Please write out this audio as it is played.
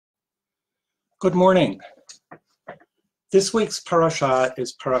Good morning. This week's parasha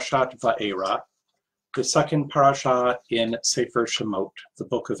is Parashat Va'era, the second parasha in Sefer Shemot, the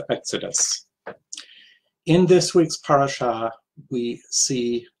book of Exodus. In this week's parasha, we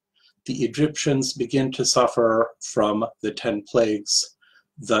see the Egyptians begin to suffer from the 10 plagues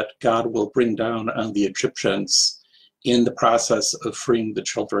that God will bring down on the Egyptians in the process of freeing the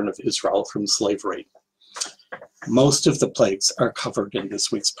children of Israel from slavery. Most of the plagues are covered in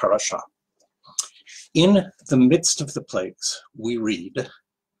this week's parasha. In the midst of the plagues, we read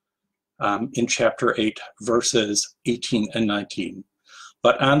in chapter 8, verses 18 and 19,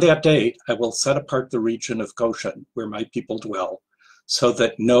 "But on that day I will set apart the region of Goshen, where my people dwell, so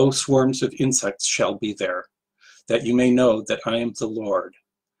that no swarms of insects shall be there, that you may know that I am the Lord.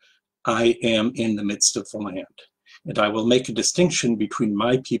 I am in the midst of the land, and I will make a distinction between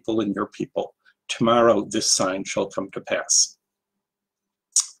my people and your people. Tomorrow this sign shall come to pass."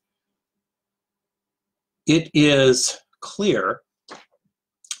 It is clear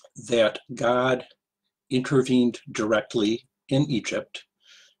that God intervened directly in Egypt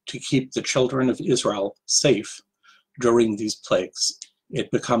to keep the children of Israel safe during these plagues.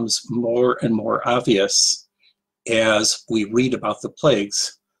 It becomes more and more obvious as we read about the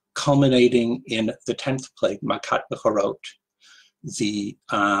plagues, culminating in the 10th plague, Makat Becharot, the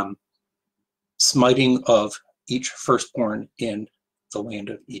smiting of each firstborn in the land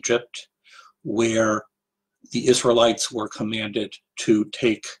of Egypt, where the Israelites were commanded to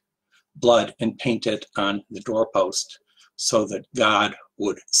take blood and paint it on the doorpost so that God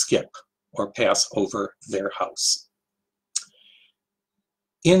would skip or pass over their house.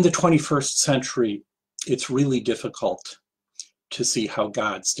 In the 21st century, it's really difficult to see how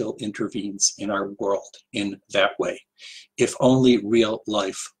God still intervenes in our world in that way, if only real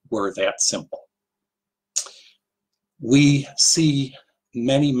life were that simple. We see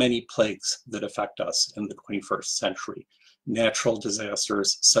many plagues that affect us in the 21st century. Natural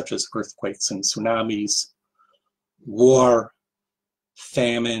disasters such as earthquakes and tsunamis, war,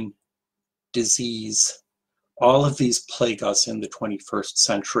 famine, disease, all of these plague us in the 21st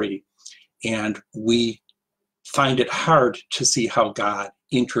century, and we find it hard to see how God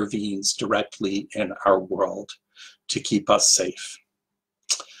intervenes directly in our world to keep us safe.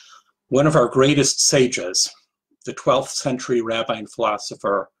 One of our greatest sages, the 12th century rabbi and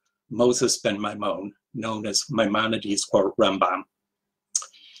philosopher Moses ben Maimon, known as Maimonides or Rambam,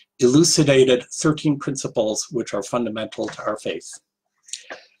 elucidated 13 principles which are fundamental to our faith.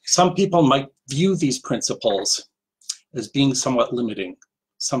 Some people might view these principles as being somewhat limiting.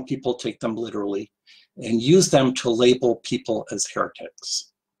 Some people take them literally and use them to label people as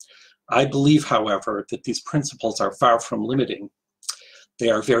heretics. I believe, however, that these principles are far from limiting. They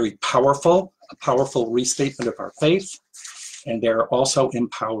are very powerful, a powerful restatement of our faith, and they're also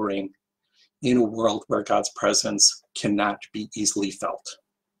empowering in a world where God's presence cannot be easily felt.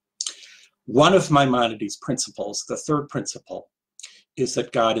 One of Maimonides' principles, the third principle, is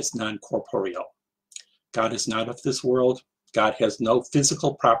that God is non-corporeal. God is not of this world. God has no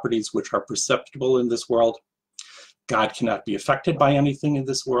physical properties which are perceptible in this world. God cannot be affected by anything in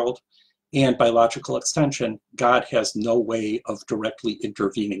this world. And by logical extension, God has no way of directly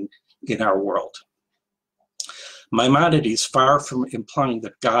intervening in our world. Maimonides, far from implying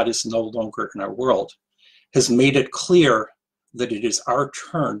that God is no longer in our world, has made it clear that it is our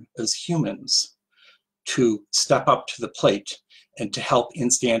turn as humans to step up to the plate and to help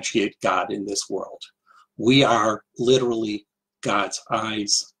instantiate God in this world. We are literally God's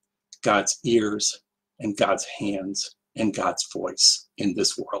eyes, God's ears, and God's hands, and God's voice in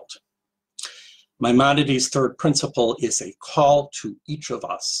this world. Maimonides' third principle is a call to each of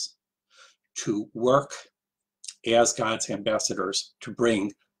us to work as God's ambassadors to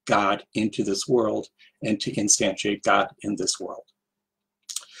bring God into this world and to instantiate God in this world.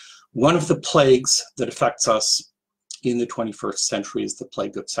 One of the plagues that affects us in the 21st century is the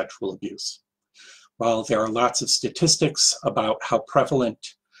plague of sexual abuse. While there are lots of statistics about how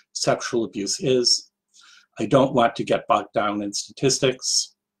prevalent sexual abuse is, I don't want to get bogged down in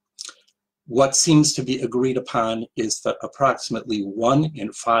statistics. What seems to be agreed upon is that approximately 1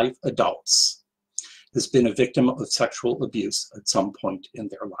 in 5 adults has been a victim of sexual abuse at some point in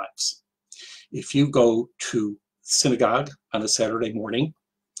their lives. If you go to synagogue on a Saturday morning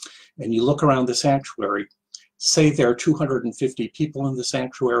and you look around the sanctuary, say there are 250 people in the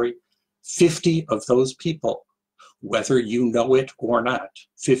sanctuary, 50 of those people, whether you know it or not,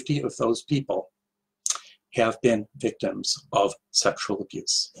 50 of those people have been victims of sexual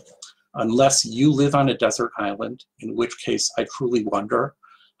abuse. Unless you live on a desert island, in which case I truly wonder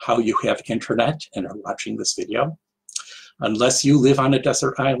how you have internet and are watching this video. Unless you live on a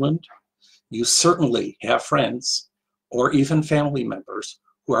desert island, You certainly have friends or even family members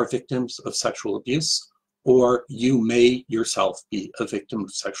who are victims of sexual abuse, or you may yourself be a victim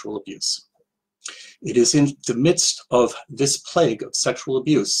of sexual abuse. It is in the midst of this plague of sexual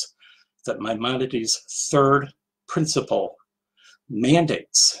abuse that Maimonides' third principle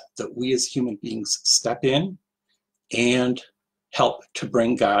mandates that we as human beings step in and help to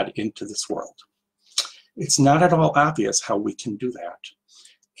bring God into this world. It's not at all obvious how we can do that.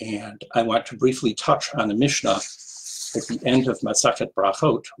 And I want to briefly touch on a Mishnah at the end of Masechet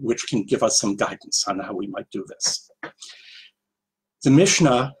Brachot, which can give us some guidance on how we might do this. The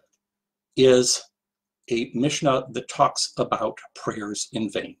Mishnah is a Mishnah that talks about prayers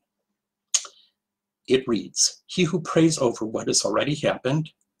in vain. It reads, "He who prays over what has already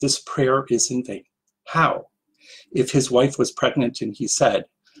happened, this prayer is in vain." How? If his wife was pregnant and he said,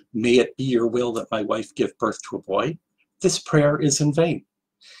 "May it be your will that my wife give birth to a boy," this prayer is in vain.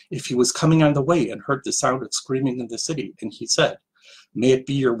 If he was coming on the way and heard the sound of screaming in the city and he said, "May it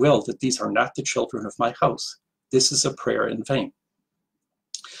be your will that these are not the children of my house," this is a prayer in vain.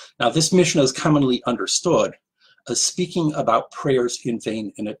 Now, this Mishnah is commonly understood as speaking about prayers in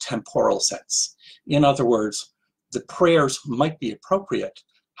vain in a temporal sense. In other words, the prayers might be appropriate.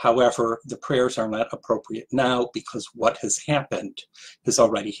 However, the prayers are not appropriate now because what has happened has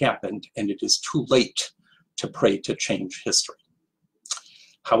already happened, and it is too late to pray to change history.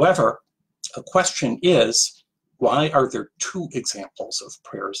 However, a question is, why are there two examples of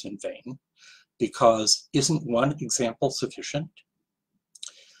prayers in vain? Because isn't one example sufficient?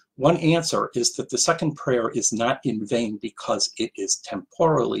 One answer is that the second prayer is not in vain because it is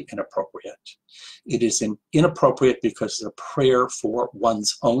temporally inappropriate. It is inappropriate because it's a prayer for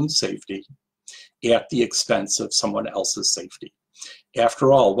one's own safety at the expense of someone else's safety.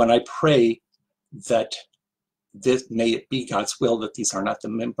 After all, when I pray that may it be God's will that these are not the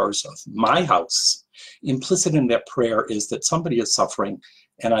members of my house, implicit in that prayer is that somebody is suffering,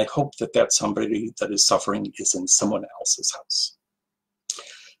 and I hope that that somebody that is suffering is in someone else's house.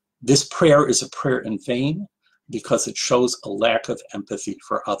 This prayer is a prayer in vain because it shows a lack of empathy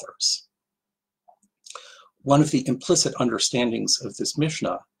for others. One of the implicit understandings of this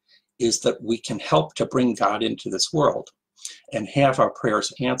Mishnah is that we can help to bring God into this world and have our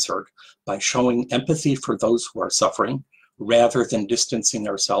prayers answered by showing empathy for those who are suffering rather than distancing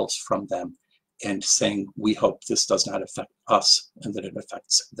ourselves from them and saying, we hope this does not affect us and that it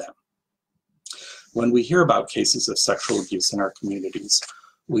affects them. When we hear about cases of sexual abuse in our communities,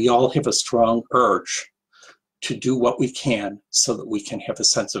 we all have a strong urge to do what we can so that we can have a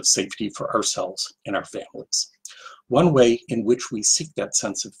sense of safety for ourselves and our families. One way in which we seek that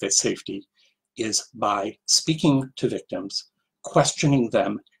sense of safety is by speaking to victims, questioning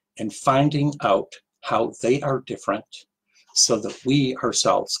them, and finding out how they are different so that we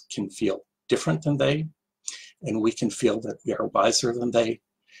ourselves can feel different than they, and we can feel that we are wiser than they,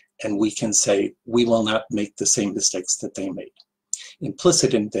 and we can say, we will not make the same mistakes that they made.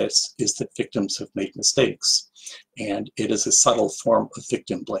 Implicit in this is that victims have made mistakes, and it is a subtle form of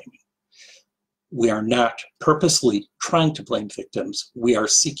victim blaming. We are not purposely trying to blame victims. We are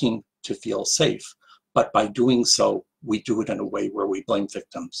seeking to feel safe, but by doing so, we do it in a way where we blame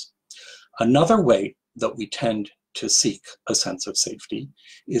victims. Another way that we tend to seek a sense of safety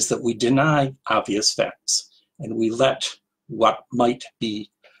is that we deny obvious facts, and we let what might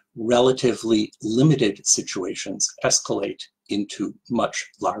be relatively limited situations escalate into much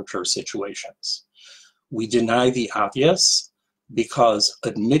larger situations. We deny the obvious because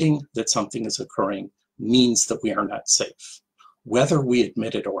admitting that something is occurring means that we are not safe. Whether we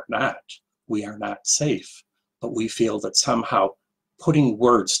admit it or not, we are not safe, but we feel that somehow putting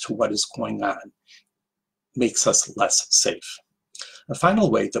words to what is going on makes us less safe. A final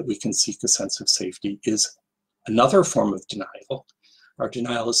way that we can seek a sense of safety is another form of denial. Our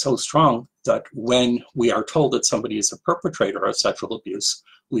denial is so strong that when we are told that somebody is a perpetrator of sexual abuse,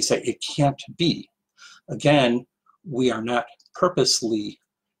 we say it can't be. Again, we are not purposely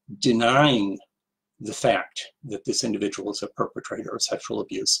denying the fact that this individual is a perpetrator of sexual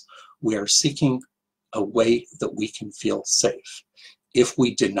abuse. We are seeking a way that we can feel safe. If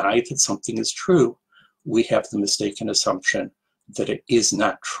we deny that something is true, we have the mistaken assumption that it is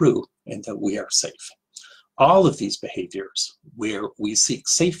not true and that we are safe. All of these behaviors where we seek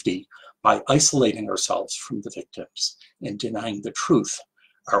safety by isolating ourselves from the victims and denying the truth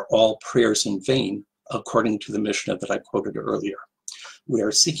are all prayers in vain, according to the Mishnah that I quoted earlier. We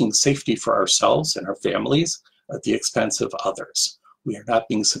are seeking safety for ourselves and our families at the expense of others. We are not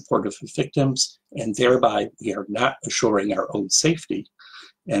being supportive of victims, and thereby we are not assuring our own safety,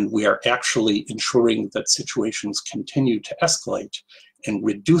 and we are actually ensuring that situations continue to escalate and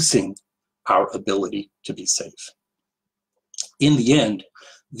reducing our ability to be safe. In the end,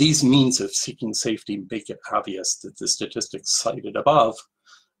 these means of seeking safety make it obvious that the statistics cited above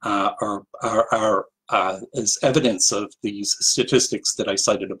are as evidence of these statistics that I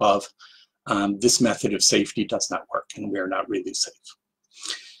cited above. This method of safety does not work, and we are not really safe.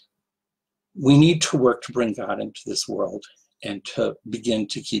 We need to work to bring God into this world and to begin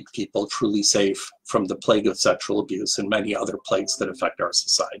to keep people truly safe from the plague of sexual abuse and many other plagues that affect our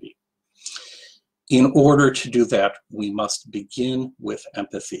society. In order to do that, we must begin with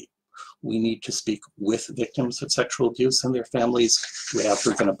empathy. We need to speak with victims of sexual abuse and their families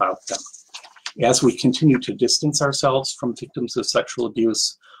rather than about them. As we continue to distance ourselves from victims of sexual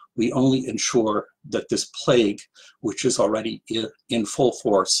abuse, we only ensure that this plague, which is already in full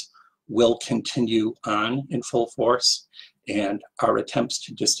force, will continue on in full force, and our attempts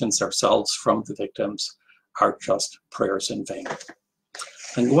to distance ourselves from the victims are just prayers in vain.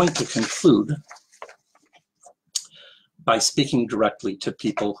 I'm going to conclude by speaking directly to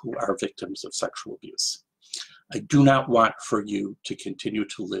people who are victims of sexual abuse. I do not want for you to continue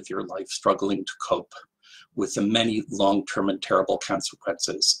to live your life struggling to cope with the many long-term and terrible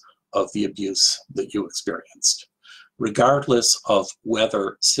consequences of the abuse that you experienced. Regardless of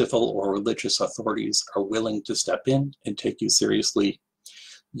whether civil or religious authorities are willing to step in and take you seriously,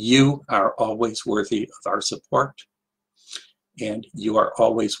 you are always worthy of our support, and you are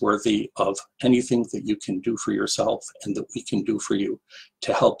always worthy of anything that you can do for yourself and that we can do for you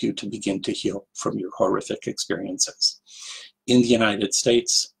to help you to begin to heal from your horrific experiences. In the United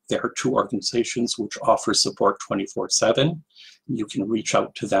States, there are 2 organizations which offer support 24/7. You can reach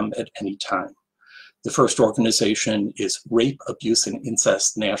out to them at any time. The first organization is Rape, Abuse, and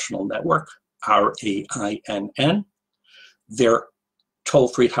Incest National Network, RAINN. Their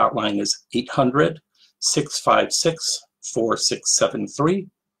toll-free hotline is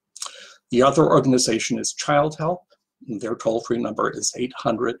 800-656-4673. The other organization is Child Help. Their toll-free number is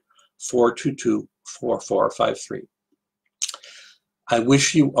 800-422-4453. I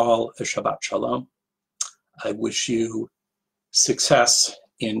wish you all a Shabbat Shalom. I wish you success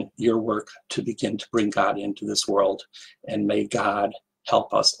in your work to begin to bring God into this world, and may God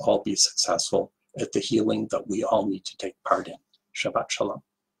help us all be successful at the healing that we all need to take part in. Shabbat Shalom.